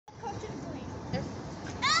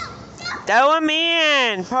Throw them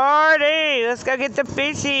in. Party. Let's go get the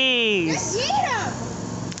fishies. Let's get them.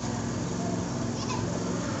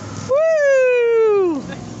 Woo!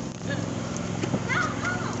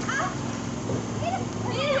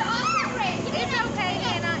 It's okay,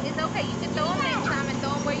 Hannah. It's okay. You can throw them next time and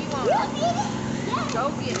throw them where you want. Go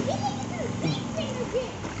get it.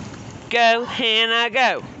 Go, Hannah,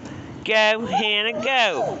 go. Go, Hannah,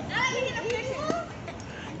 go.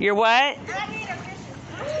 You're what?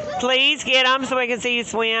 Please get them so we can see you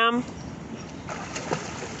swim.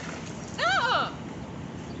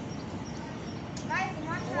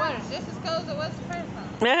 What is this as cold as it was the first time?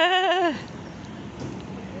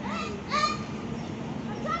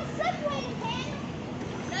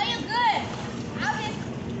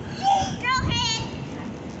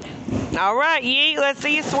 All right, Yeet, let's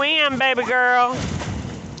see you swim, baby girl.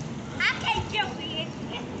 I can't jump in.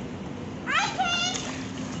 I can't.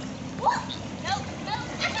 Nope.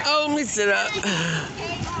 Oh, let me sit up.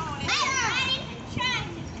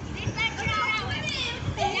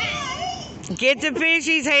 Get the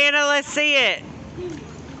fishies, Hannah. Let's see it.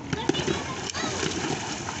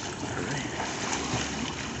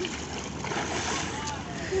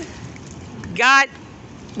 Got,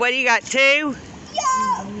 what do you got, 2?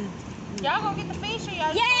 Y'all gonna get the fish or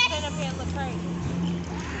y'all just gonna sit up here and look crazy?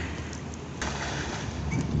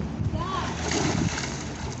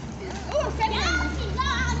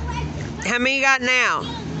 How many you got now?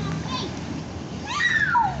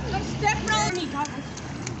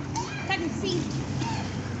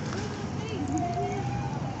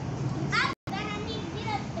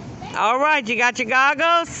 All right, you got your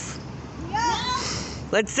goggles?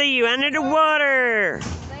 Let's see you under the water.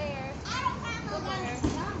 There.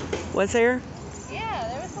 What's there? Yeah,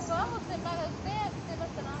 there was some goggles sitting by those steps. They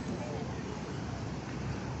must have knocked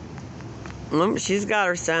them in. She's got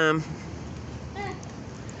her some.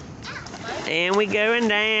 And we going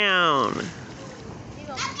down.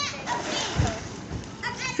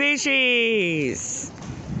 Fishies.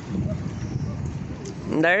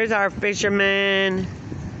 There's our fisherman.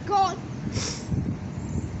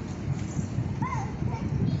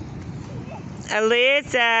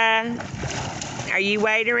 Alyssa, are you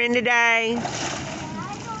wadering today?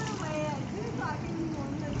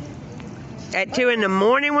 At 2 in the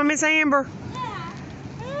morning with Miss Amber?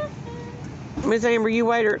 Miss Amber, you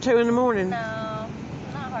wader at 2 in the morning? No,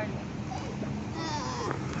 not hardly.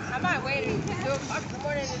 I might wait until 2 o'clock in the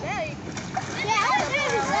morning today.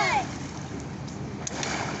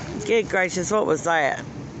 Good gracious, what was that?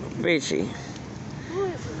 Fishy.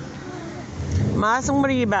 Myson, what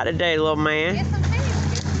are you about to do, little man?